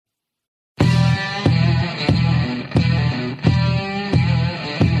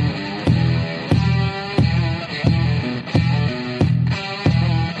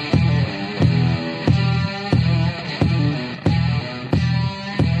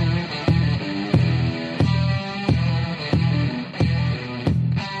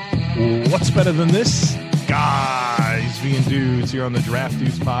What's better than this? Guys being dudes here on the Draft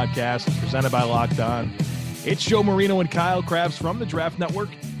Dudes podcast presented by Locked On. It's Joe Marino and Kyle Krabs from the Draft Network,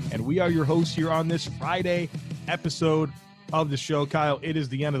 and we are your hosts here on this Friday episode of the show. Kyle, it is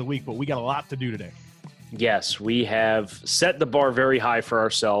the end of the week, but we got a lot to do today. Yes, we have set the bar very high for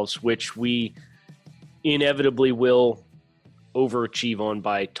ourselves, which we inevitably will overachieve on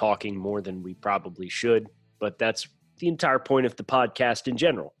by talking more than we probably should. But that's the entire point of the podcast in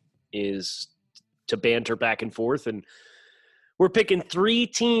general, is to banter back and forth. And we're picking 3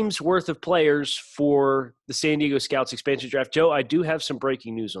 teams worth of players for the San Diego Scouts expansion draft. Joe, I do have some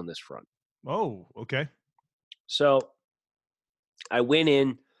breaking news on this front. Oh, okay. So I went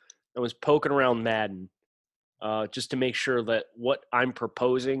in, I was poking around Madden just to make sure that what I'm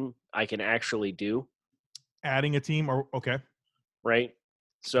proposing I can actually do. Adding a team, or okay. Right?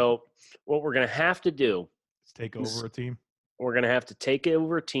 So what we're going to have to do Let's take over a team. We're going to have to take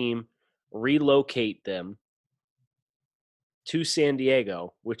over a team, relocate them to San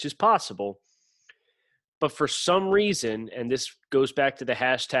Diego, which is possible. But for some reason, and this goes back to the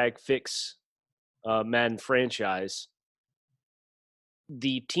hashtag fix Madden franchise,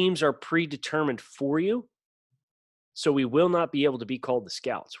 the teams are predetermined for you. So we will not be able to be called the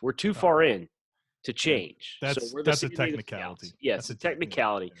Scouts. We're too far in to change. That's a technicality. Yes, a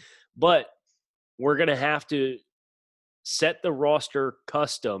technicality. But we're going to have to set the roster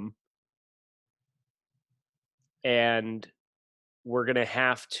custom, and we're going to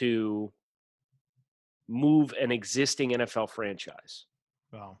have to move an existing NFL franchise.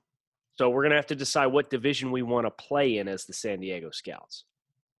 Wow. So we're going to have to decide what division we want to play in as the San Diego Scouts.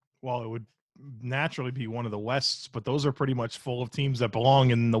 Well, it would naturally be one of the Wests, but those are pretty much full of teams that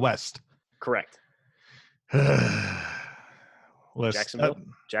belong in the West. Correct. Jacksonville?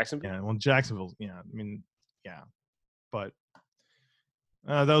 Jacksonville? Yeah, well, Jacksonville, yeah. I mean, yeah. But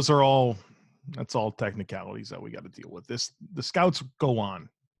that's all technicalities that we got to deal with. The Scouts go on.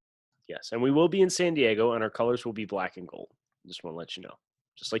 Yes, and we will be in San Diego, and our colors will be black and gold. Just want to let you know.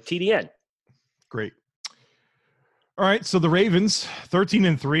 Just like TDN. Great. All right, so the Ravens,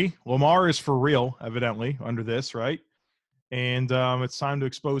 13-3. Lamar is for real, evidently, under this, right? And it's time to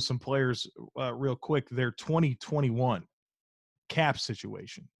expose some players real quick. Their 2021 cap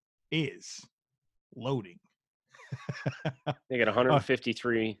situation is loading. They got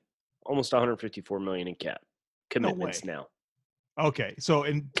 153, almost 154 million in cap commitments now. Okay, so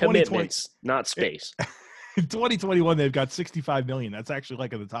in commitments, not space. In 2021, they've got 65 million. That's actually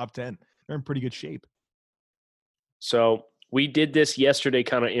like in the top 10. They're in pretty good shape. So we did this yesterday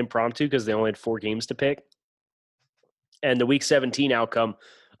kind of impromptu because they only had 4 games to pick. And the Week 17 outcome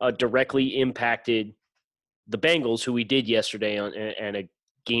directly impacted the Bengals, who we did yesterday and a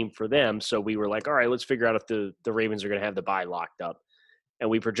game for them. So we were like, all right, let's figure out if the Ravens are going to have the bye locked up. And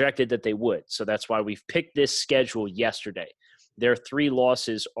we projected that they would. So that's why we've picked this schedule yesterday. Their 3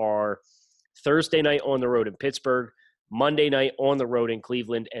 losses are Thursday night on the road in Pittsburgh, Monday night on the road in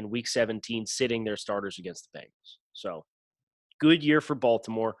Cleveland, and Week 17 sitting their starters against the Bengals. So good year for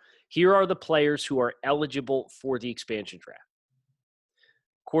Baltimore. Here are the players who are eligible for the expansion draft.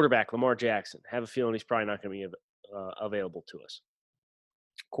 Quarterback, Lamar Jackson. Have a feeling he's probably not going to be available to us.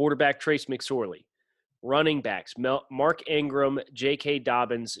 Quarterback, Trace McSorley. Running backs, Mark Ingram, J.K.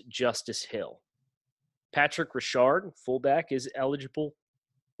 Dobbins, Justice Hill. Patrick Richard, fullback, is eligible.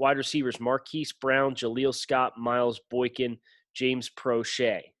 Wide receivers, Marquise Brown, Jaleel Scott, Miles Boykin, James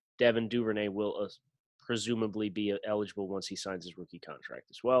Prochet. Devin Duvernay will presumably be eligible once he signs his rookie contract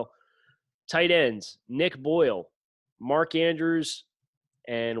as well. Tight ends, Nick Boyle, Mark Andrews,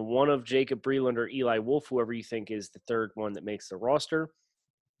 and one of Jacob Breland or Eli Wolf, whoever you think is the third one that makes the roster.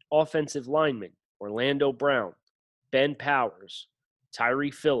 Offensive linemen, Orlando Brown, Ben Powers,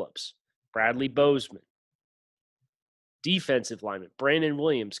 Tyree Phillips, Bradley Bozeman. Defensive linemen, Brandon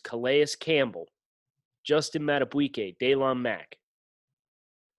Williams, Calais Campbell, Justin Matabuike, Daylon Mack.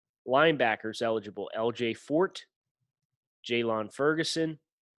 Linebackers eligible, LJ Fort, Jaylon Ferguson,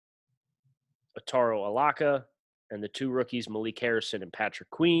 Ataro Alaka, and the 2 rookies, Malik Harrison and Patrick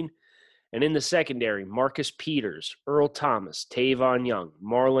Queen. And in the secondary, Marcus Peters, Earl Thomas, Tavon Young,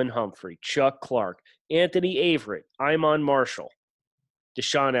 Marlon Humphrey, Chuck Clark, Anthony Averett, Iman Marshall,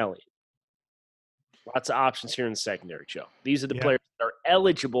 Deshaun Elliott. Lots of options here in the secondary, Joe. These are the players that are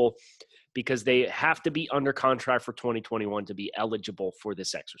eligible because they have to be under contract for 2021 to be eligible for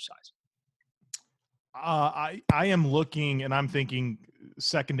this exercise. I am looking and I'm thinking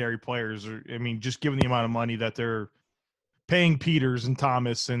secondary players are, I mean, just given the amount of money that they're paying Peters and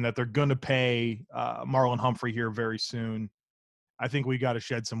Thomas and that they're going to pay Marlon Humphrey here very soon. I think we got to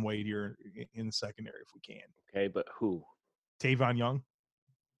shed some weight here in the secondary if we can. Okay, but who? Tavon Young.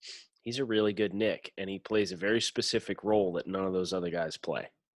 He's a really good Nick, and he plays a very specific role that none of those other guys play.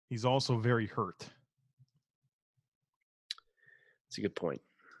 He's also very hurt. It's a good point.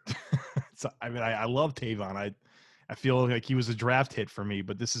 So, I mean, I love Tavon. I feel like he was a draft hit for me,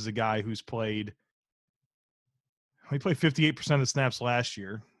 but this is a guy who's played. He played 58% of the snaps last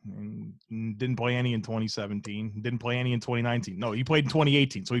year and didn't play any in 2017. Didn't play any in 2019. No, he played in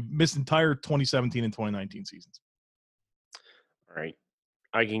 2018. So he missed entire 2017 and 2019 seasons. All right.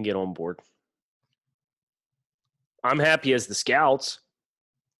 I can get on board. I'm happy as the scouts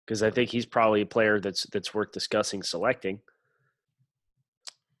because I think he's probably a player that's worth discussing selecting.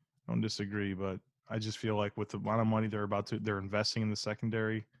 I don't disagree, but I just feel like with the amount of money they're investing in the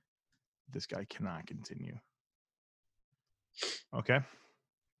secondary, this guy cannot continue. Okay.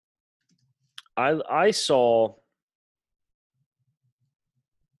 I saw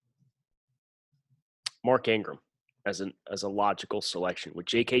Mark Ingram as a logical selection with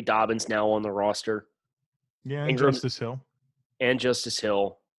J.K. Dobbins now on the roster. Yeah, and Justice Hill. And Justice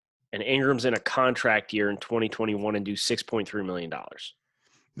Hill. And Ingram's in a contract year in 2021 and do $6.3 million.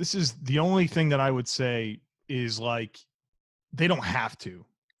 This is the only thing that I would say is like they don't have to.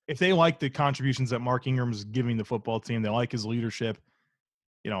 If they like the contributions that Mark Ingram is giving the football team, they like his leadership,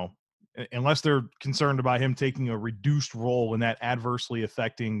 unless they're concerned about him taking a reduced role in that adversely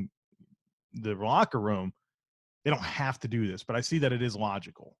affecting the locker room, they don't have to do this. But I see that it is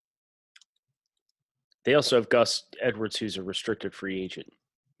logical. They also have Gus Edwards, who's a restricted free agent.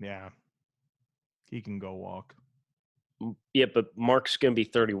 Yeah. He can go walk. Yeah, but Mark's going to be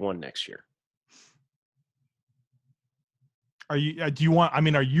 31 next year. Are you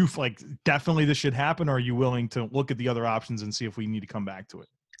like definitely this should happen, or are you willing to look at the other options and see if we need to come back to it?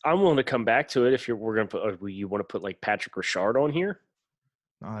 I'm willing to come back to it if we're going to put you want to put like Patrick Ricard on here?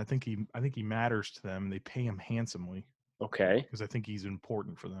 No, I think he matters to them. They pay him handsomely. Okay. Because I think he's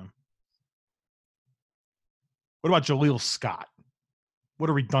important for them. What about Jaleel Scott? What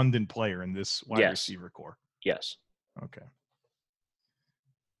a redundant player in this wide receiver core. Yes. Okay.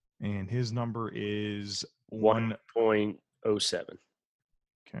 And his number is 1.07.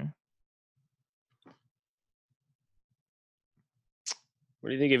 Okay. What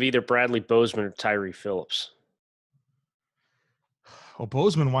do you think of either Bradley Bozeman or Tyree Phillips? Well,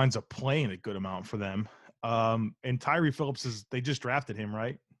 Bozeman winds up playing a good amount for them. And Tyree Phillips they just drafted him,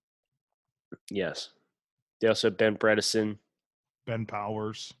 right? Yes. They also have Ben Bredesen. Ben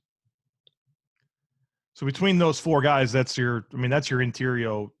Powers. So between those four guys, that's your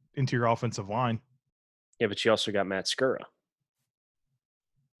interior offensive line. Yeah, but you also got Matt Skura.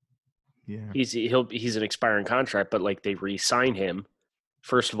 Yeah. He's an expiring contract, but like they re-sign him.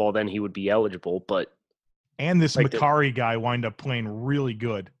 First of all, then he would be eligible, but this like Makari guy wind up playing really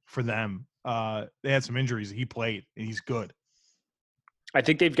good for them. They had some injuries. He played, and he's good. I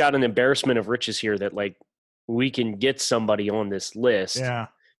think they've got an embarrassment of riches here that like we can get somebody on this list. Yeah.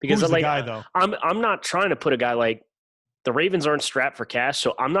 Because who's the guy though? I'm not trying to put a guy like the Ravens aren't strapped for cash,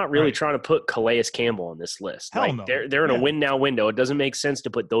 so I'm not really trying to put Calais Campbell on this list. Hell like no. They're in a win now window. It doesn't make sense to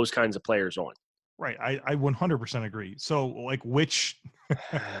put those kinds of players on. Right. I 100% agree. So like which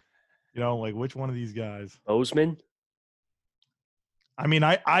which one of these guys? Bozeman? I mean,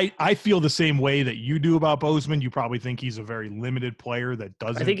 I feel the same way that you do about Bozeman. You probably think he's a very limited player that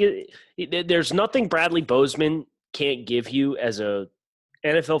doesn't. I think there's nothing Bradley Bozeman can't give you as a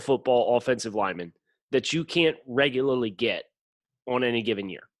NFL football offensive lineman that you can't regularly get on any given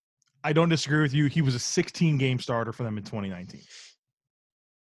year. I don't disagree with you. He was a 16-game starter for them in 2019.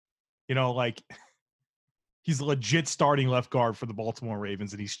 He's a legit starting left guard for the Baltimore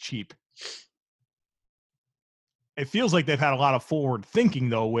Ravens, and he's cheap. It feels like they've had a lot of forward thinking,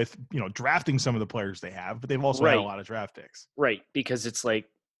 though, with drafting some of the players they have, but they've also had a lot of draft picks. Right, because it's like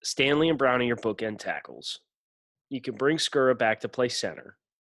Stanley and Brown are your bookend tackles. You can bring Skura back to play center.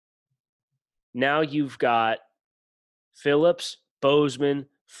 Now you've got Phillips, Bozeman,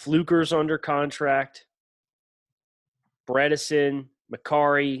 Fluker's under contract, Bredesen,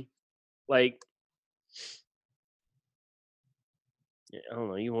 Makari. Like, I don't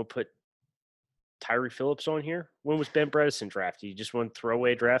know. You want to put Tyree Phillips on here? When was Ben Bredesen drafted? You just want to throw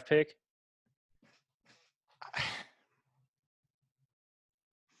away a draft pick?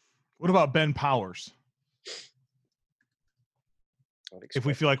 What about Ben Powers? If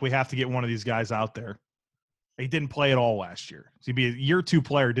we feel like we have to get one of these guys out there. He didn't play at all last year. So he'd be a year two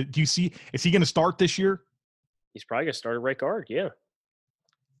player. Do you see? Is he going to start this year? He's probably going to start at right guard, yeah.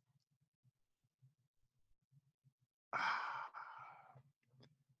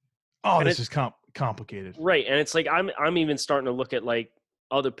 Oh, this is complicated. Right, and it's like I'm even starting to look at like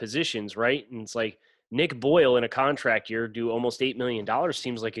other positions, right? And it's like Nick Boyle in a contract year do almost $8 million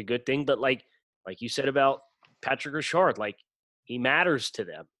seems like a good thing. But like you said about Patrick Richard, like he matters to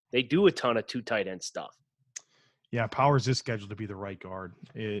them. They do a ton of 2 tight end stuff. Yeah, Powers is scheduled to be the right guard.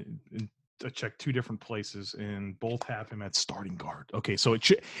 I checked 2 different places, and both have him at starting guard. Okay, so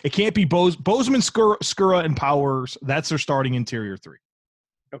it can't be Bozeman, Skura, and Powers. That's their starting interior 3.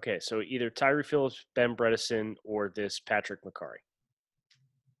 Okay, so either Tyree Phillips, Ben Bredesen, or this Patrick McCarry.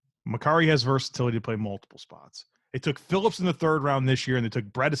 McCarry has versatility to play multiple spots. They took Phillips in the 3rd round this year, and they took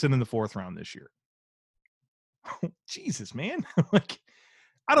Bredesen in the 4th round this year. Jesus, man. Like,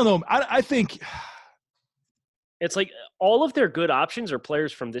 I don't know. I think it's like all of their good options are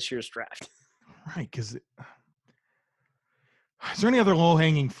players from this year's draft. Right, because is there any other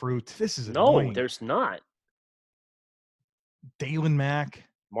low-hanging fruit? This is annoying. No, there's not. Dalen Mack.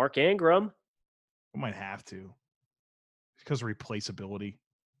 Mark Ingram. We might have to. Because of replaceability.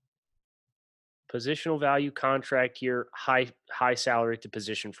 Positional value, contract year, high salary to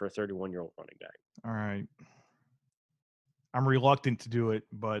position for a 31-year-old running back. All right. I'm reluctant to do it,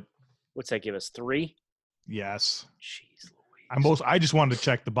 but what's that give us? 3? Yes. Jeez Louise. I just wanted to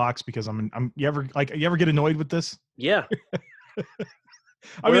check the box because you ever get annoyed with this? Yeah.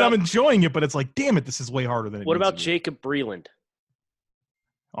 I'm enjoying it, but it's like, damn it, this is way harder than it What needs about to be. Jacob Breland?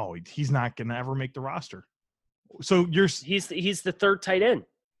 Oh, he's not gonna ever make the roster. So he's the 3rd tight end.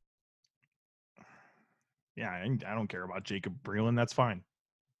 Yeah, I don't care about Jacob Breland. That's fine.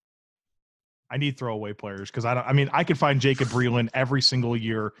 I need throwaway players because I could find Jacob Breland every single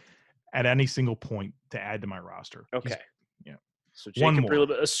year at any single point to add to my roster. Okay. Yeah. So Jacob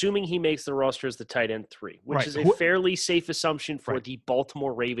Breland, assuming he makes the roster as the tight end 3, which is a fairly safe assumption for the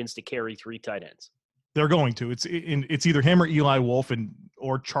Baltimore Ravens to carry 3 tight ends. They're going to. It's either him or Eli Wolf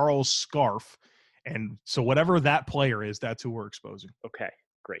or Charles Scarf. And so whatever that player is, that's who we're exposing. Okay,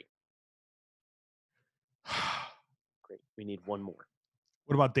 great. Great. We need one more.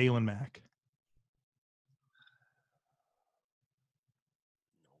 What about Dalen Mack?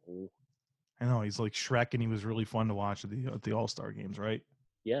 No. I know he's like Shrek, and he was really fun to watch at the All-Star games, right?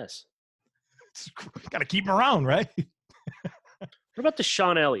 Yes. Got to keep him around, right? What about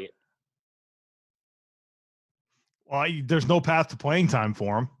Deshaun Elliott? Well, there's no path to playing time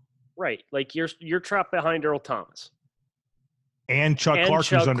for him. Right. Like you're trapped behind Earl Thomas. And Chuck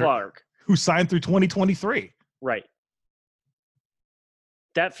Clark, who signed through 2023. Right.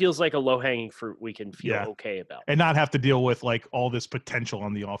 That feels like a low-hanging fruit we can feel okay about. And not have to deal with like all this potential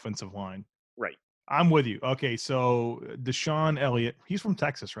on the offensive line. Right. I'm with you. Okay, so Deshaun Elliott, he's from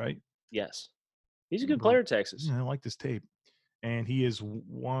Texas, right? Yes. He's a good player in Texas. Yeah, I like this tape. And he is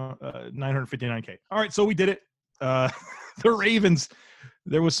 $959K. All right, so we did it. The Ravens,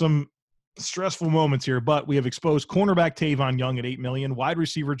 there was some stressful moments here, but we have exposed cornerback Tavon Young at $8 million, wide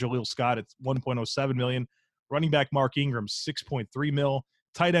receiver Jaleel Scott at $1.07 million, running back Mark Ingram $6.3 million,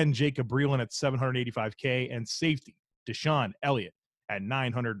 tight end Jacob Breland at $785K, and safety Deshaun Elliott at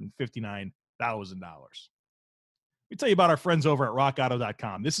 $959,000. Let me tell you about our friends over at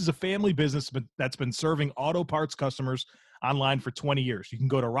rockauto.com. This is a family business that's been serving auto parts customers online for 20 years. You can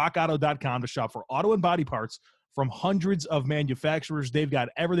go to rockauto.com to shop for auto and body parts from hundreds of manufacturers. They've got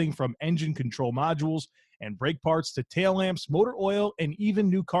everything from engine control modules and brake parts to tail lamps, motor oil, and even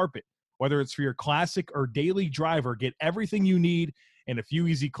new carpet. Whether it's for your classic or daily driver, get everything you need in a few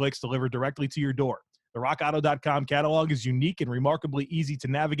easy clicks delivered directly to your door. The rockauto.com catalog is unique and remarkably easy to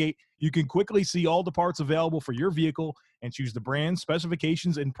navigate. You can quickly see all the parts available for your vehicle and choose the brands,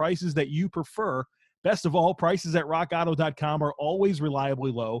 specifications, and prices that you prefer. Best of all, prices at rockauto.com are always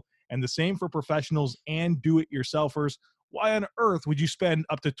reliably low, and the same for professionals and do-it-yourselfers. Why on earth would you spend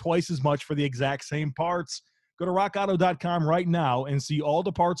up to twice as much for the exact same parts? Go to rockauto.com right now and see all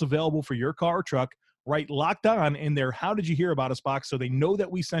the parts available for your car or truck. Write Locked On in their How Did You Hear About Us box so they know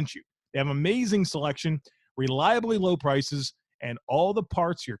that we sent you. They have amazing selection, reliably low prices, and all the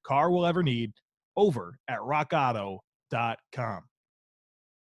parts your car will ever need over at rockauto.com.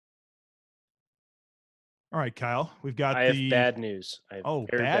 All right, Kyle, we've got I have bad news. Very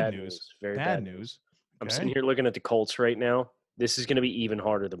bad news. Very bad news. Okay. I'm sitting here looking at the Colts right now. This is going to be even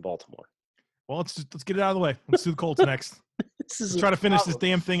harder than Baltimore. Well, let's get it out of the way. Let's do the Colts next. Let's try to finish this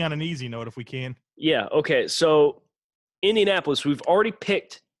damn thing on an easy note if we can. Yeah, okay. So, Indianapolis, we've already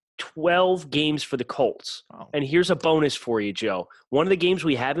picked 12 games for the Colts. Oh. And here's a bonus for you, Joe. One of the games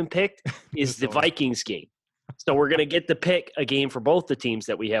we haven't picked is the Vikings game. So we're going to get to pick a game for both the teams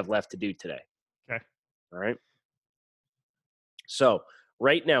that we have left to do today. Okay. All right. So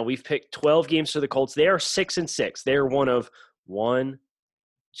right now we've picked 12 games for the Colts. They are 6-6. They are one of 1,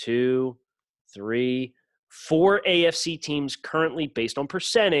 2, 3, 4 AFC teams currently based on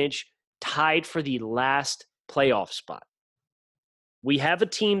percentage tied for the last playoff spot. We have a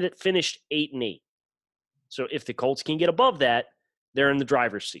team that finished 8-8. So if the Colts can get above that, they're in the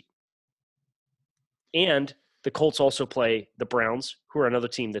driver's seat. And the Colts also play the Browns, who are another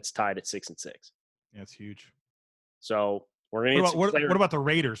team that's tied at 6-6. That's huge. So we're going to what about the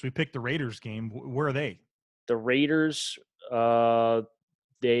Raiders? We picked the Raiders game. Where are they? The Raiders,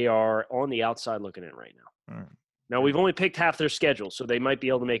 they are on the outside looking in right now. All right. Now, we've only picked half their schedule, so they might be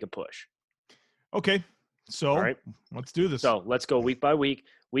able to make a push. Okay. So all right, let's do this. So let's go week by week.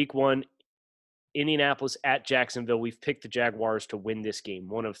 Week 1, Indianapolis at Jacksonville. We've picked the Jaguars to win this game.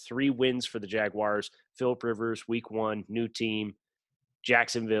 One of 3 wins for the Jaguars. Phillip Rivers, week 1, new team.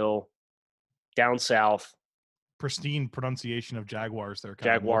 Jacksonville, down south. Pristine pronunciation of Jaguars there.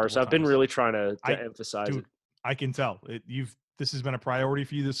 Jaguars. I've been really trying to emphasize it. I can tell. This has been a priority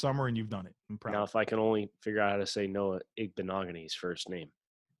for you this summer, and you've done it. I'm proud. Now, if I can only figure out how to say Noah Igbinoghini's first name.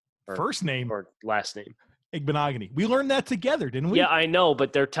 First name? Or last name. Igbinoghini. We learned that together, didn't we? Yeah, I know,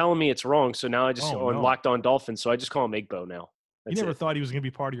 but they're telling me it's wrong. So now I just Locked On Dolphins. So I just call him Igbo now. You never thought he was going to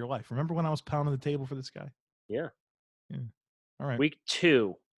be part of your life. Remember when I was pounding the table for this guy? Yeah. All right. Week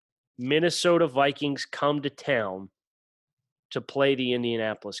 2, Minnesota Vikings come to town to play the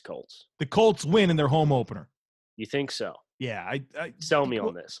Indianapolis Colts. The Colts win in their home opener. You think so? Yeah. I sell me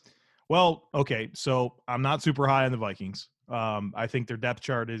on this. Well, okay. So I'm not super high on the Vikings. I think their depth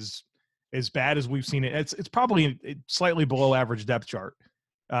chart is as bad as we've seen it. It's probably slightly below average depth chart.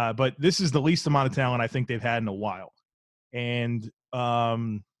 But this is the least amount of talent I think they've had in a while. And,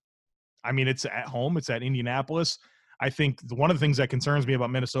 it's at home. It's at Indianapolis. I think one of the things that concerns me about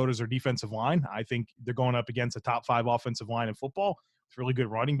Minnesota is their defensive line. I think they're going up against a top 5 offensive line in football. It's really good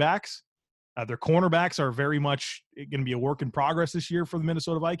running backs. Their cornerbacks are very much going to be a work in progress this year for the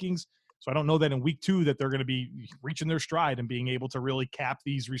Minnesota Vikings. So I don't know that in week 2 that they're going to be reaching their stride and being able to really cap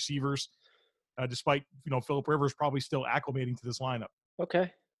these receivers, despite, Phillip Rivers probably still acclimating to this lineup.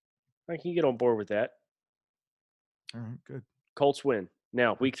 Okay. I can get on board with that. All right, good. Colts win.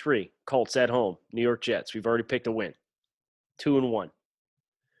 Now, week 3, Colts at home, New York Jets. We've already picked a win. 2-1.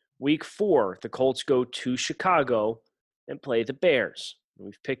 Week 4, the Colts go to Chicago and play the Bears.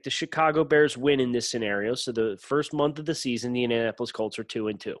 We've picked the Chicago Bears win in this scenario. So the first month of the season, the Indianapolis Colts are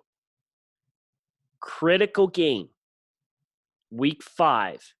 2-2. Critical game. Week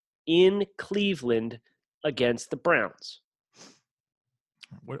 5 in Cleveland against the Browns.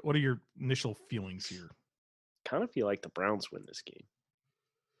 What are your initial feelings here? Kind of feel like the Browns win this game.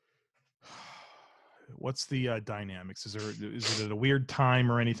 What's the dynamics? Is it a weird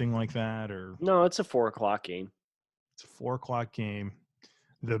time or anything like that? Or no, it's a 4:00 game. It's a 4:00 game.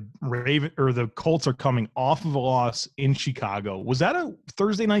 The Colts are coming off of a loss in Chicago. Was that a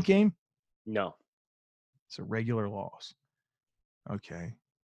Thursday night game? No. It's a regular loss. Okay.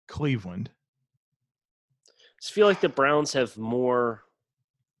 Cleveland. I just feel like the Browns have more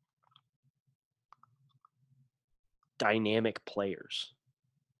dynamic players.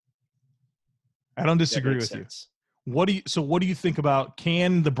 I don't disagree with you. What do you think about,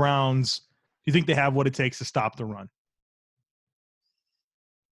 can the Browns, do you think they have what it takes to stop the run?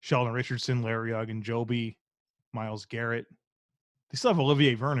 Sheldon Richardson, Larry Ogunjobi, Myles Garrett. They still have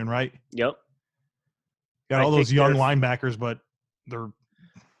Olivier Vernon, right? Yep. Got all those young linebackers, but they're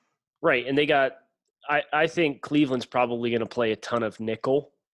right. And they got, I think Cleveland's probably going to play a ton of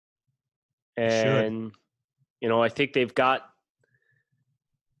nickel. And, I think they've got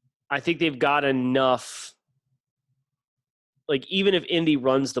enough. Like, even if Indy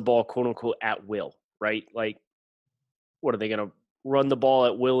runs the ball, quote unquote, at will, right? Like, what are they going to run the ball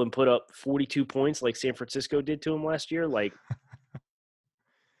at will and put up 42 points like San Francisco did to them last year? Like,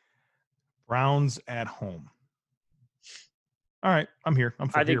 Browns at home. All right, I'm here.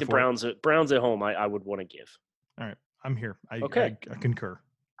 I think the Browns at home, I would want to give. All right, I'm here. I concur.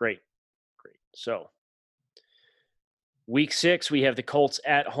 Great. So, week 6, we have the Colts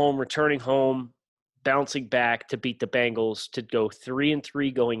at home, returning home, bouncing back to beat the Bengals to go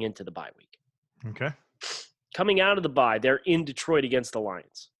 3-3 going into the bye week. Okay. Coming out of the bye, they're in Detroit against the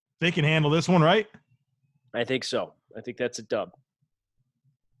Lions. They can handle this one, right? I think so. I think that's a dub.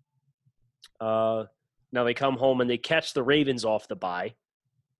 Now they come home and they catch the Ravens off the bye.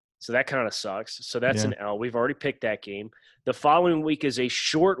 So that kind of sucks. So that's an L. We've already picked that game. The following week is a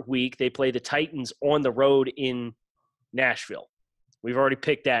short week. They play the Titans on the road in Nashville. We've already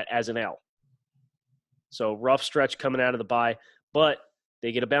picked that as an L. So rough stretch coming out of the bye. But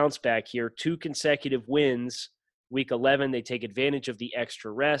they get a bounce back here. 2 consecutive wins. Week 11, they take advantage of the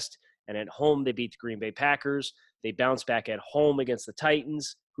extra rest. And at home, they beat the Green Bay Packers. They bounce back at home against the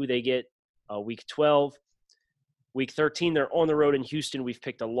Titans, who they get week 12. Week 13, they're on the road in Houston. We've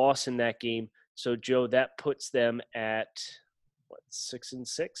picked a loss in that game. So, Joe, that puts them at,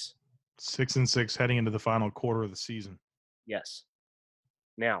 6-6? 6-6 heading into the final quarter of the season. Yes.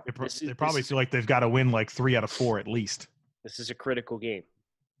 Now, They probably feel like they've got to win like 3 out of 4 at least. This is a critical game.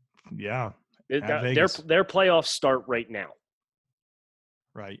 Yeah. Their playoffs start right now.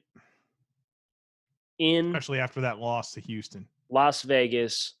 Right. In especially after that loss to Houston. Las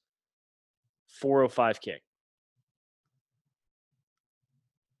Vegas, 4:05 kick.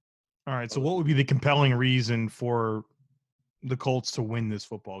 All right. So what would be the compelling reason for the Colts to win this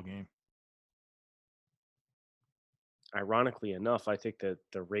football game? Ironically enough, I think that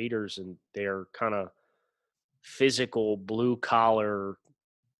the Raiders and their kind of physical, blue-collar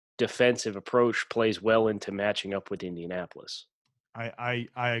defensive approach plays well into matching up with Indianapolis. I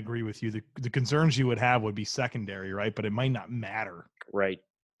agree with you. The concerns you would have would be secondary, right? But it might not matter. Right.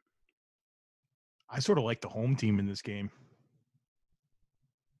 I sort of like the home team in this game.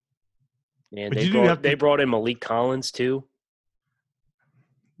 And they brought in Malik Collins too.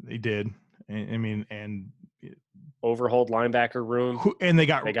 They did. And overhauled linebacker room. And they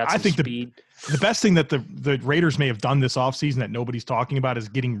got I think speed. The best thing that the Raiders may have done this offseason that nobody's talking about is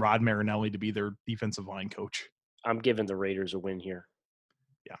getting Rod Marinelli to be their defensive line coach. I'm giving the Raiders a win here.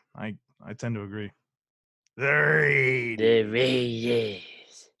 Yeah, I tend to agree. The Raiders.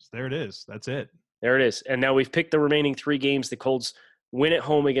 There it is. That's it. There it is. And now we've picked the remaining 3 games. The Colts win at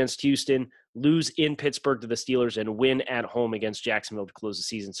home against Houston, lose in Pittsburgh to the Steelers, and win at home against Jacksonville to close the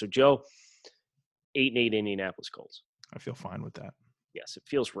season. So, Joe, 8-8 Indianapolis Colts. I feel fine with that. Yes, it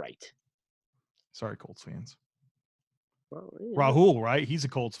feels right. Sorry, Colts fans. Well, Rahul, right? He's a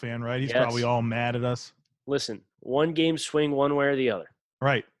Colts fan, right? He's probably all mad at us. Listen, one game swing one way or the other.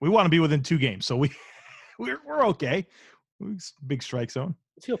 Right. We want to be within 2 games, so we're okay. Big strike zone.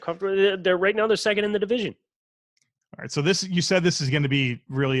 I feel comfortable. Right now they're second in the division. All right. So you said this is going to be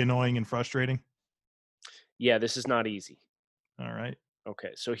really annoying and frustrating. Yeah, this is not easy. All right.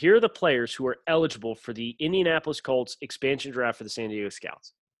 Okay. So here are the players who are eligible for the Indianapolis Colts expansion draft for the San Diego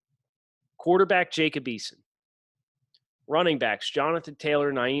Scouts. Quarterback Jacob Eason. Running backs Jonathan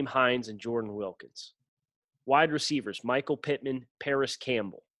Taylor, Nyheim Hines, and Jordan Wilkins. Wide receivers Michael Pittman, Paris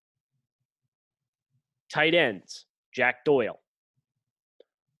Campbell. Tight ends Jack Doyle.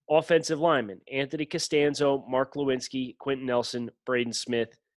 Offensive linemen Anthony Costanzo, Mark Lewinsky, Quentin Nelson, Braden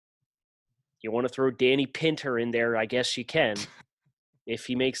Smith. You want to throw Danny Pinter in there, I guess you can, if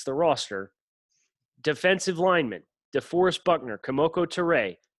he makes the roster. Defensive linemen DeForest Buckner, Kamoko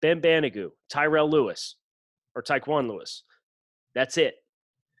Toure, Ben Banigou, Taekwon Lewis. That's it.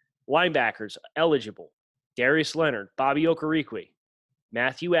 Linebackers eligible Darius Leonard, Bobby Okereke,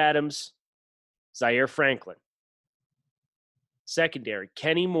 Matthew Adams, Zaire Franklin. Secondary,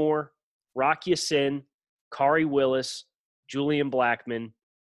 Kenny Moore, Rock Ya-Sin, Kari Willis, Julian Blackman.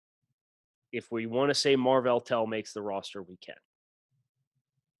 If we want to say Marvell Tell makes the roster, we can.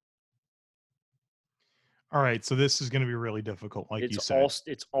 All right, so this is going to be really difficult, like you said.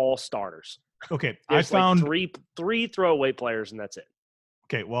 It's all starters. Okay, I found three throwaway players, and that's it.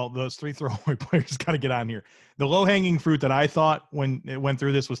 Okay, well, those 3 throwaway players got to get on here. The low-hanging fruit that I thought when it went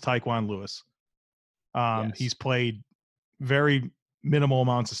through this was Taekwon Lewis. Yes. He's played very minimal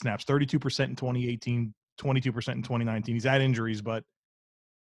amounts of snaps, 32% in 2018, 22% in 2019. He's had injuries, but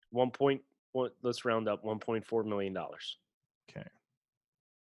let's round up $1.4 million. Okay.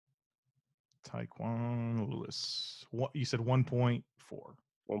 Taekwon Lewis. What you said 1.4.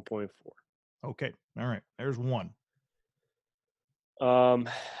 1.4. Okay. All right. There's one. I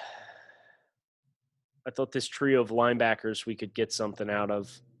thought this trio of linebackers we could get something out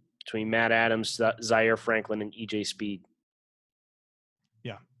of between Matt Adams, Zaire Franklin, and EJ Speed.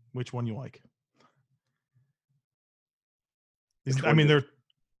 Yeah. Which one you like? They're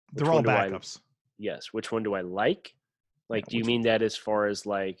all backups. Yes. Which one do I like? Like, do you mean that as far as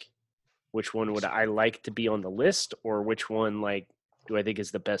like which one would I like to be on the list, or which one like do I think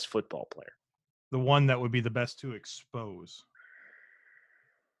is the best football player? The one that would be the best to expose.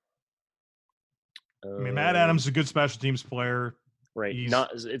 I mean, Matt Adams is a good special teams player. Right.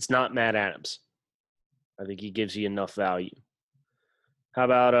 It's not Matt Adams. I think he gives you enough value. How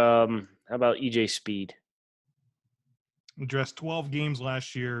about EJ Speed? Addressed 12 games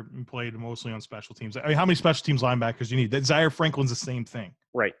last year and played mostly on special teams. I mean, how many special teams linebackers you need? That Zaire Franklin's the same thing.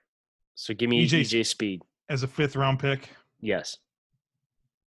 Right. So give me EJ Speed. As a 5th-round pick? Yes.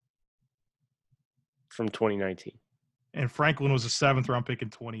 From 2019. And Franklin was a 7th-round pick in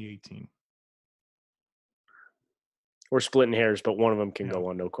 2018. We're splitting hairs, but one of them can go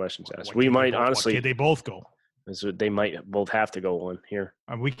on, no questions asked. We might honestly. They both go. So they might both have to go one here.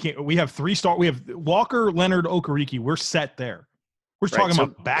 We can't. We have 3-star. We have Walker, Leonard, Okereke. We're set there. We're just talking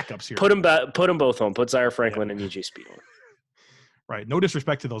about backups here. Put them both on. Put Zaire Franklin and EJ Speed on. Right. No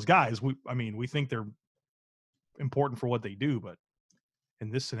disrespect to those guys. We think they're important for what they do, but in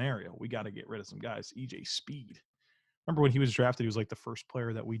this scenario, we got to get rid of some guys. EJ Speed. Remember when he was drafted, he was like the first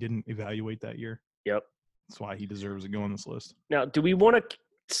player that we didn't evaluate that year. Yep. That's why he deserves to go on this list. Now, do we want to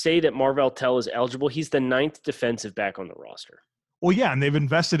say that Marvell Tell is eligible? He's the 9th defensive back on the roster. Well, yeah, and they've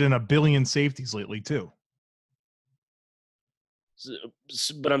invested in $1 billion safeties lately too.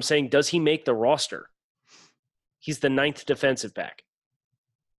 But I'm saying, does he make the roster? He's the 9th defensive back.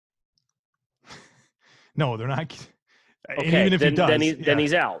 No, they're not. Okay, and even if he does, then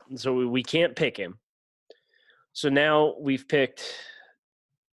he's out. So we can't pick him. So now we've picked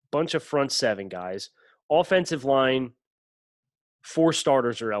a bunch of front 7 guys. Offensive line, 4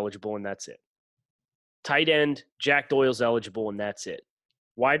 starters are eligible, and that's it. Tight end, Jack Doyle's eligible, and that's it.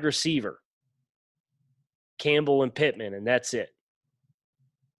 Wide receiver, Campbell and Pittman, and that's it.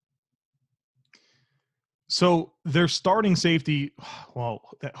 So their starting safety, well,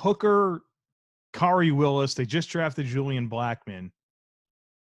 that Hooker, Kari Willis, they just drafted Julian Blackman.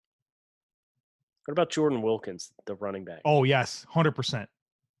 What about Jordan Wilkins, the running back? Oh, yes, 100%.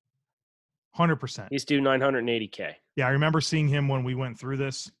 100%. He's due $980K. Yeah, I remember seeing him when we went through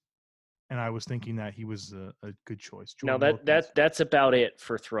this, and I was thinking that he was a good choice. Jordan now that's about it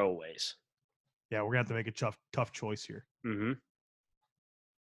for throwaways. Yeah, we're gonna have to make a tough choice here. Mm-hmm.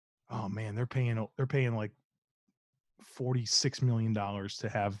 Oh man, they're paying like $46 million to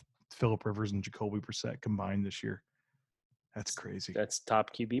have Phillip Rivers and Jacoby Brissett combined this year. That's crazy. That's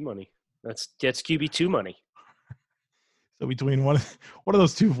top QB money. That's QB2 money. So between one of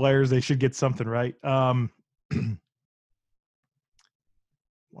those two players, they should get something right.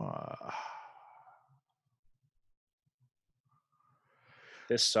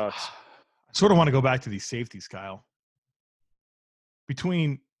 This sucks. I sort of want to go back to these safeties, Kyle.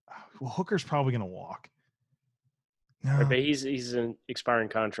 Hooker's probably going to walk. No. Right, but he's an expiring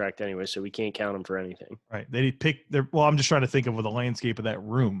contract anyway, so we can't count him for anything. Right. I'm just trying to think of the landscape of that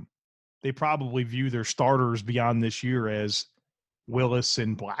room. They probably view their starters beyond this year as Willis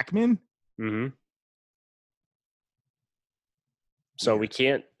and Blackman. Mm-hmm. So we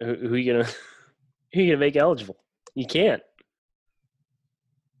can't. Who are you gonna make eligible? You can't.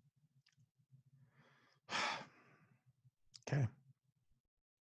 Okay.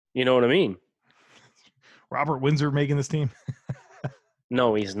 You know what I mean? Robert Windsor making this team?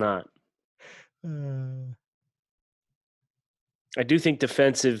 No, he's not. I do think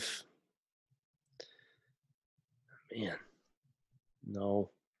defensive. Man, no.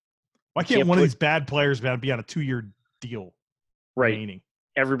 Why can't one of these bad players be on a 2-year deal? Right. Remaining?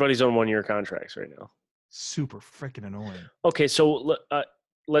 Everybody's on 1-year contracts right now. Super freaking annoying. Okay, so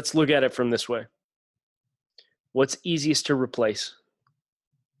let's look at it from this way. What's easiest to replace?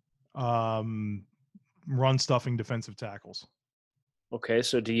 Run stuffing defensive tackles. Okay,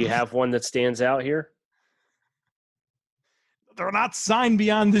 so do you have one that stands out here? They're not signed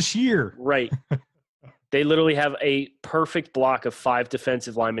beyond this year. Right. They literally have a perfect block of 5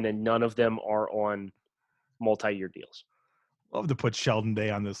 defensive linemen, and none of them are on multi-year deals. Love to put Sheldon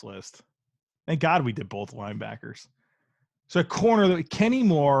Day on this list. Thank God we did both linebackers. So a corner, Kenny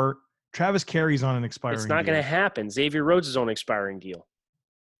Moore, Travis Carey's on an expiring deal. It's not going to happen. Xavier Rhodes is on an expiring deal.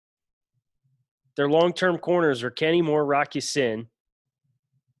 Their long-term corners are Kenny Moore, Rock Ya-Sin,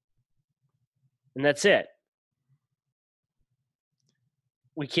 and that's it.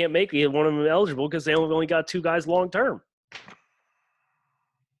 We can't make one of them eligible because they only got 2 guys long-term.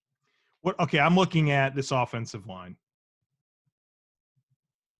 Okay, I'm looking at this offensive line.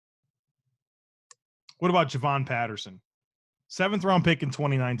 What about Javon Patterson? 7th-round pick in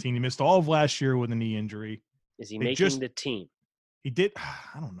 2019. He missed all of last year with a knee injury. Is he making the team? He did.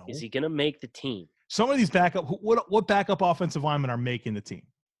 I don't know. Is he going to make the team? Some of these backup – what backup offensive linemen are making the team?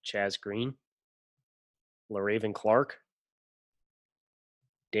 Chaz Green, LaRaven Clark,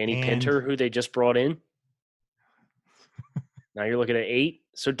 Danny Pinter, who they just brought in. Now you're looking at 8.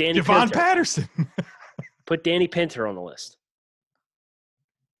 So Javon Patterson. Put Danny Pinter on the list.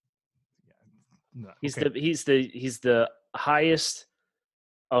 No, he's okay. he's the highest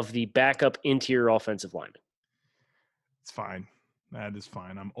of the backup interior offensive linemen. It's fine. That is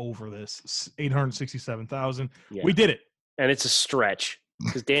fine. I'm over this. 867,000. Yeah. We did it. And it's a stretch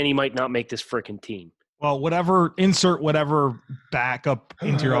because Danny might not make this freaking team. Well, insert whatever backup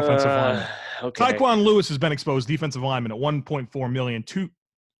interior offensive lineman. Okay. Tyquan Lewis has been exposed, defensive lineman at $1.4 million. Two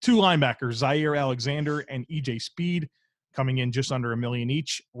linebackers, Zaire Alexander and EJ Speed, coming in just under $1 million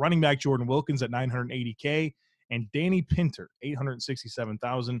each. Running back Jordan Wilkins at $980K, and Danny Pinter,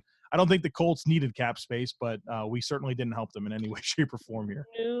 $867,000. I don't think the Colts needed cap space, but we certainly didn't help them in any way, shape, or form here.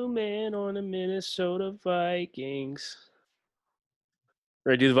 New man on the Minnesota Vikings.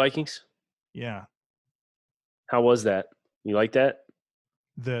 Ready to do the Vikings? Yeah. How was that? You like that?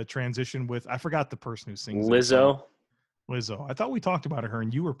 The transition with, I forgot the person who sings that song. Lizzo. Lizzo. I thought we talked about her,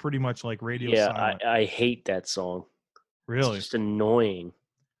 and you were pretty much like radio Yeah, silent. I hate that song. Really? It's just annoying.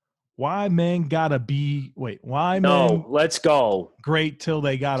 Why men gotta be, why No, men let's go. great till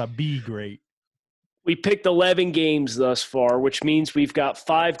they gotta be great? We picked 11 games thus far, which means we've got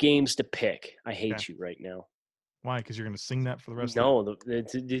 5 games to pick. I hate you right now. Why? Because you're going to sing that for the rest No, of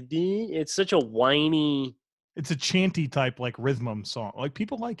it's such a whiny. It's a chanty type, like rhythm song. Like,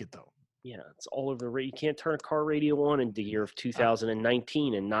 people like it, though. Yeah, it's all over the radio. You can't turn a car radio on in the year of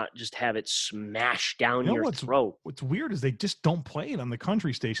 2019 and not just have it smashed down your throat. What's weird is they just don't play it on the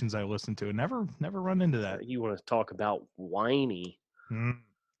country stations I listen to. Never run into that. You want to talk about whiny?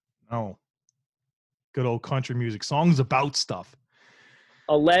 No. Good old country music. Songs about stuff.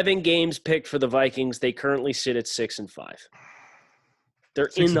 11 games picked for the Vikings. They currently sit at 6-5. They're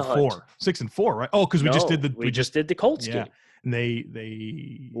in the hunt. 6-4, right? Oh, because we just did the Colts game. And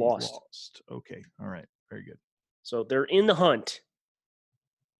they lost. Okay. All right. Very good. So they're in the hunt.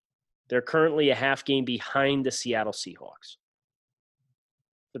 They're currently a half game behind the Seattle Seahawks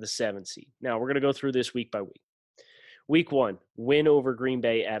for the 7th seed. Now, we're going to go through this week by week. Week 1, win over Green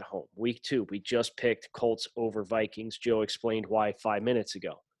Bay at home. Week 2, we just picked Colts over Vikings. Joe explained why 5 minutes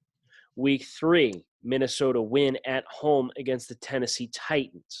ago. Week 3, Minnesota win at home against the Tennessee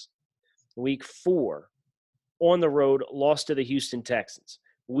Titans. Week 4, on the road, lost to the Houston Texans.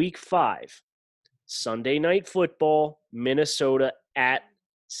 Week 5, Sunday Night Football, Minnesota at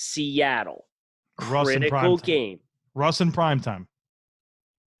Seattle. Critical game. Russ in primetime.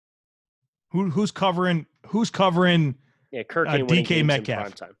 Who's covering? Yeah, Kirk ain't winning DK games Metcalf.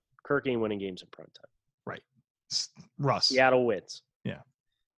 in primetime. Kirk ain't winning games in primetime. Right. Russ. Seattle wins. Yeah.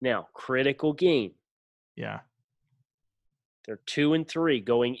 Now, critical game. Yeah. They're 2-3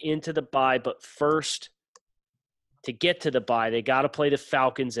 going into the bye, but first, to get to the bye, they got to play the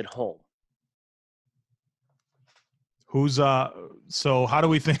Falcons at home. So how do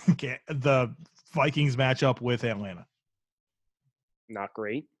we think the Vikings match up with Atlanta? Not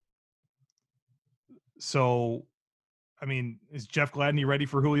great. So, I mean, is Jeff Gladney ready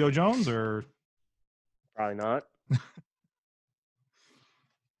for Julio Jones or? Probably not.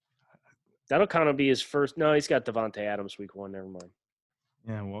 That'll kind of be his first. No, he's got Devontae Adams week 1. Never mind.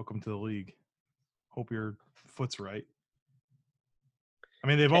 Yeah, welcome to the league. Hope your foot's right. I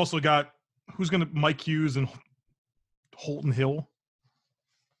mean, they've also got Mike Hughes and Holton Hill.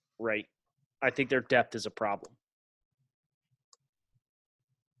 Right. I think their depth is a problem.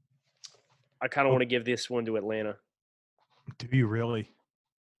 I kind of want to give this one to Atlanta. Do you really?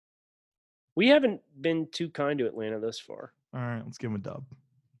 We haven't been too kind to Atlanta thus far. All right, let's give them a dub.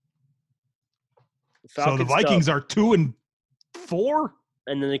 So the Vikings are 2-4?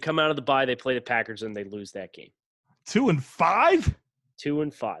 And then they come out of the bye, they play the Packers, and they lose that game. 2-5?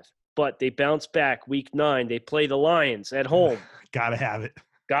 2-5. But they bounce back week 9. They play the Lions at home. Gotta have it.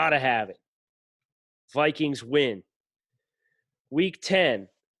 Gotta have it. Vikings win. Week 10,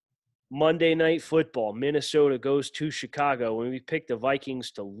 Monday Night Football. Minnesota goes to Chicago, and we picked the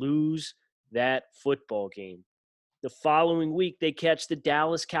Vikings to lose that football game. The following week, they catch the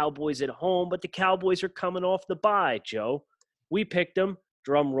Dallas Cowboys at home, but the Cowboys are coming off the bye, Joe. We picked them,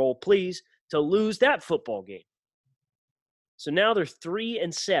 drum roll please, to lose that football game. So now they're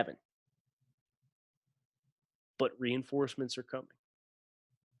 3-7. But reinforcements are coming.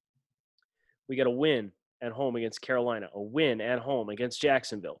 We got a win at home against Carolina, a win at home against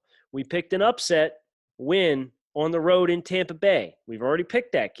Jacksonville. We picked an upset win on the road in Tampa Bay. We've already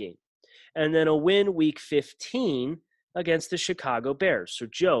picked that game. And then a win week 15 against the Chicago Bears. So,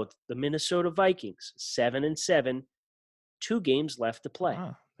 Joe, the Minnesota Vikings, 7-7, 2 games left to play.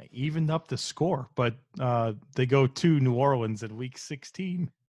 They evened up the score, but they go to New Orleans in week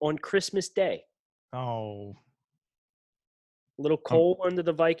 16. On Christmas Day. Oh. A little coal under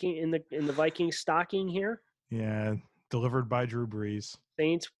the Viking in the Viking stocking here. Yeah, delivered by Drew Brees.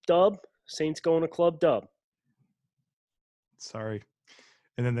 Saints dub. Saints going to club dub. Sorry.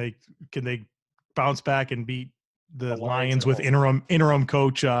 And then they bounce back and beat the Lions with home. interim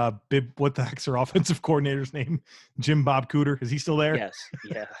coach Bib. What the heck's their offensive coordinator's name? Jim Bob Cooter. Is he still there? Yes.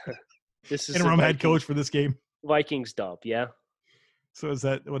 Yeah. This is interim head coach for this game. Vikings dub. Yeah. So what is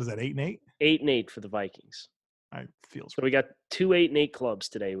that? 8-8? 8-8 for the Vikings. So we got 2 8-8 clubs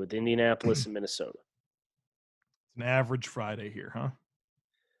today with Indianapolis and Minnesota. It's an average Friday here, huh?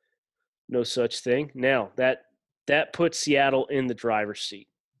 No such thing. Now, that That puts Seattle in the driver's seat.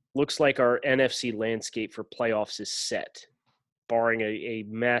 Looks like our NFC landscape for playoffs is set, barring a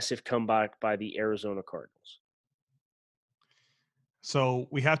massive comeback by the Arizona Cardinals. So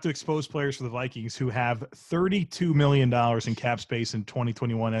we have to expose players for the Vikings who have $32 million in cap space in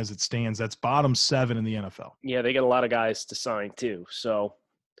 2021 as it stands. That's bottom 7 in the NFL. Yeah, they got a lot of guys to sign too. So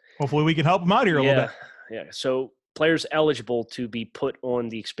hopefully we can help them out here a little bit. Yeah. So players eligible to be put on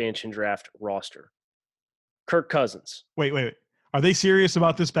the expansion draft roster. Kirk Cousins. Wait. Are they serious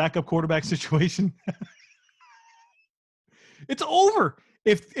about this backup quarterback situation? It's over.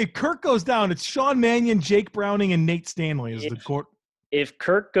 If Kirk goes down, it's Sean Mannion, Jake Browning, and Nate Stanley as the court. If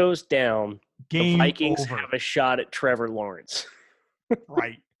Kirk goes down, Game the Vikings over. have a shot at Trevor Lawrence.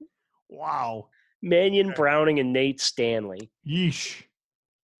 Right. Wow. Mannion, Browning, and Nate Stanley. Yeesh.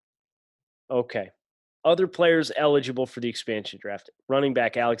 Okay. Other players eligible for the expansion draft. Running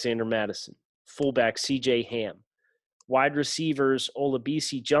back Alexander Madison. Fullback CJ Ham. Wide receivers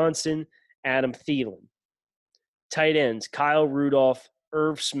Olabisi Johnson, Adam Thielen. Tight ends Kyle Rudolph,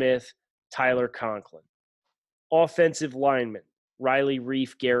 Irv Smith, Tyler Conklin. Offensive linemen Riley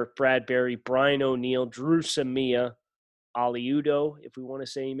Reif, Garrett Bradbury, Brian O'Neill, Drew Samia, Ali Udo, if we want to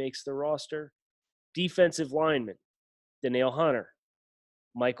say he makes the roster. Defensive linemen Danielle Hunter,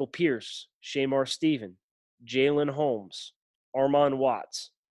 Michael Pierce, Shamar Stephen, Jalen Holmes, Armon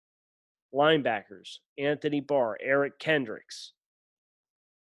Watts. Linebackers Anthony Barr, Eric Kendricks.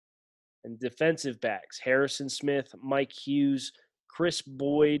 And defensive backs Harrison Smith, Mike Hughes, Chris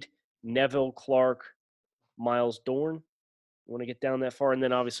Boyd, Neville Clark, Miles Dorn. Want to get down that far? And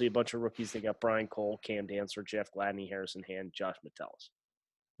then obviously a bunch of rookies. They got Brian Cole, Cam Dancer, Jeff Gladney, Harrison Hand, Josh Metellus.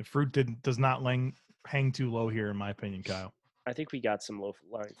 The fruit does not hang too low here, in my opinion, Kyle. I think we got some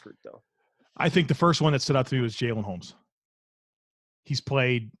low-lying fruit, though. I think the first one that stood out to me was Jalen Holmes. He's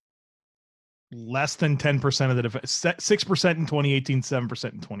played less than 10% of the defense, 6% in 2018, 7%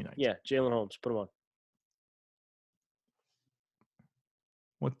 in 2019. Yeah, Jalen Holmes. Put him on.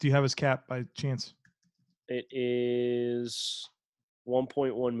 What do you have as cap by chance? It is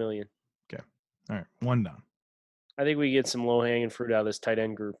 1.1 million. Okay. All right. One down. I think we get some low-hanging fruit out of this tight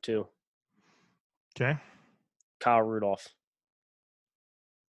end group, too. Okay. Kyle Rudolph.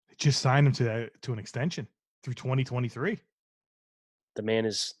 They just signed him to an extension through 2023. The man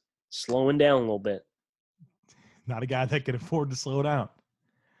is slowing down a little bit. Not a guy that can afford to slow down.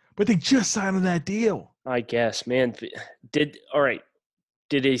 But they just signed him that deal. I guess, man. Did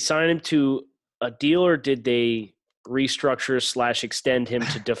they sign him to a deal or did they restructure / extend him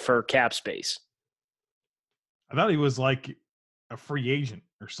to defer cap space? I thought he was like a free agent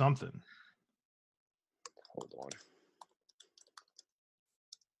or something. Hold on.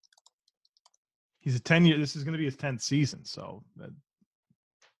 He's a 10-year. This is going to be his 10th season. So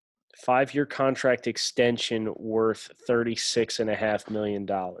 5-year contract extension worth $36.5 million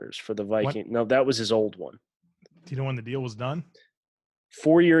for the Vikings. No, that was his old one. Do you know when the deal was done?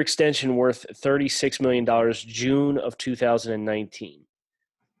 4-year extension worth $36 million, June of 2019.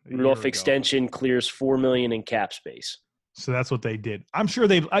 Rudolph extension clears $4 million in cap space. So that's what they did. I'm sure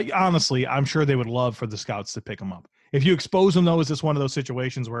I'm sure they would love for the scouts to pick him up. If you expose them, though, is this one of those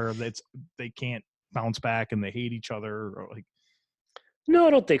situations where they can't bounce back and they hate each other? Or like, no, I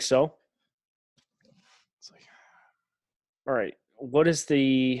don't think so. It's like, all right, what is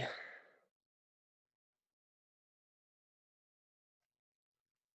the?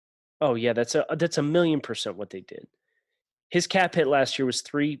 Oh yeah, that's a $1 million % what they did. His cap hit last year was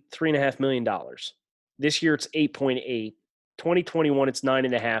 $3.5 million. This year it's 8.8. 2021 it's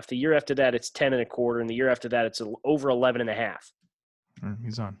 9.5. The year after that it's 10.25, and the year after that it's over 11.5.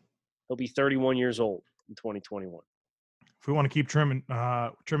 He's on. He'll be 31 years old in 2021. If we want to keep trimming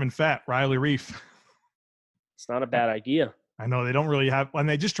fat, Riley Reif. It's not a bad idea. I know they don't really have, and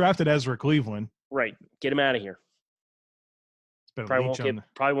they just drafted Ezra Cleveland. Right, get him out of here.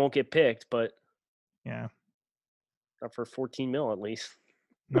 Probably won't get picked, but yeah, not for 14 mil at least.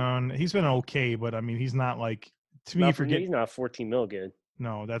 No, he's been okay, but I mean, he's not like to me. He's not 14 mil good.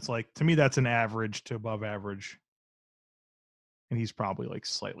 No, that's like to me that's an average to above average, and he's probably like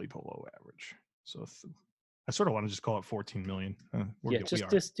slightly below average. So I sort of want to just call it 14 million.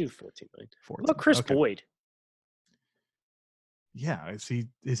 Just do 14 million. 14. Look, Chris Boyd. Yeah, is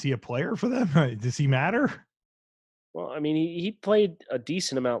he a player for them? Does he matter? Well, I mean, he played a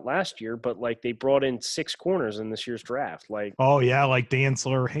decent amount last year, but like they brought in 6 corners in this year's draft. Like, oh yeah, like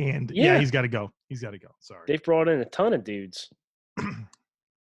Dantzler, Hand. Yeah, he's got to go. Sorry, they've brought in a ton of dudes.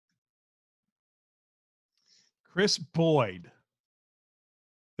 Chris Boyd.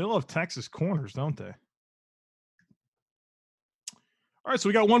 They love Texas corners, don't they? All right, so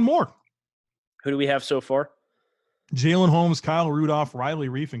we got one more. Who do we have so far? Jalen Holmes, Kyle Rudolph, Riley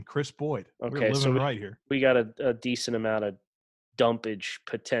Reef, and Chris Boyd. We're Okay, so living right here. we got a decent amount of dumpage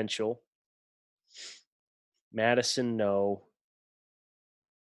potential. Madison, no.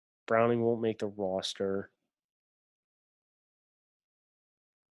 Browning won't make the roster.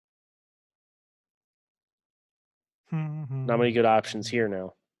 Not many good options here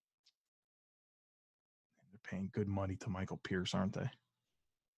now. They're paying good money to Michael Pierce, aren't they?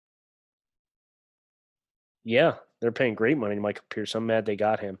 Yeah, they're paying great money to Michael Pierce. I'm mad they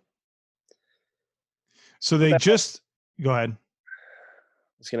got him. So they just go ahead. I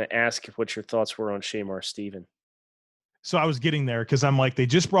was going to ask what your thoughts were on Shamar Stephen. So I was getting there because I'm like, they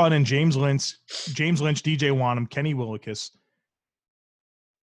just brought in James Lynch, DJ Wanham, Kenny Willekes.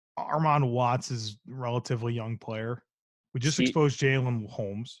 Armand Watts is a relatively young player. We just exposed Jalen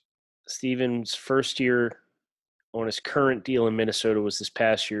Holmes. Stephen's first year on his current deal in Minnesota was this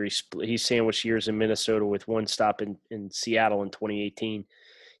past year. He sandwiched years in Minnesota with one stop in Seattle in 2018.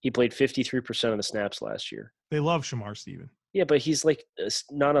 He played 53% of the snaps last year. They love Shamar Stephen. Yeah, but he's like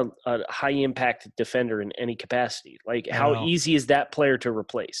not a high-impact defender in any capacity. Like, how easy is that player to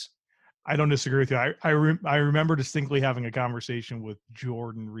replace? I don't disagree with you. I remember distinctly having a conversation with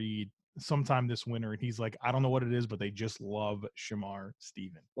Jordan Reed sometime this winter, and he's like, I don't know what it is, but they just love Shamar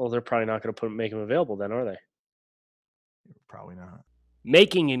Stephen. Well, they're probably not going to make him available then, are they? Probably not.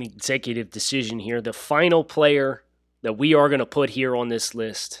 Making an executive decision here, the final player that we are going to put here on this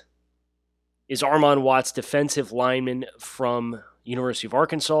list is Armand Watts, defensive lineman from University of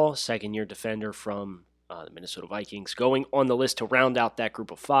Arkansas, second-year defender from the Minnesota Vikings, going on the list to round out that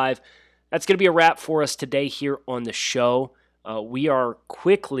group of 5. That's going to be a wrap for us today here on the show. We are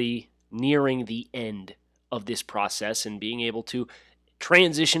quickly nearing the end of this process and being able to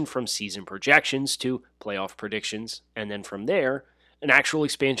transition from season projections to playoff predictions, and then from there, an actual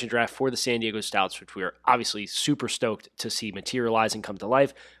expansion draft for the San Diego Stouts, which we are obviously super stoked to see materialize and come to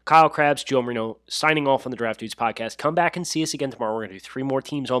life. Kyle Krabs, Joe Marino, signing off on the Draft Dudes podcast. Come back and see us again tomorrow. We're going to do 3 more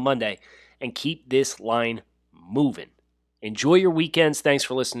teams on Monday and keep this line moving. Enjoy your weekends. Thanks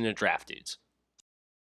for listening to Draft Dudes.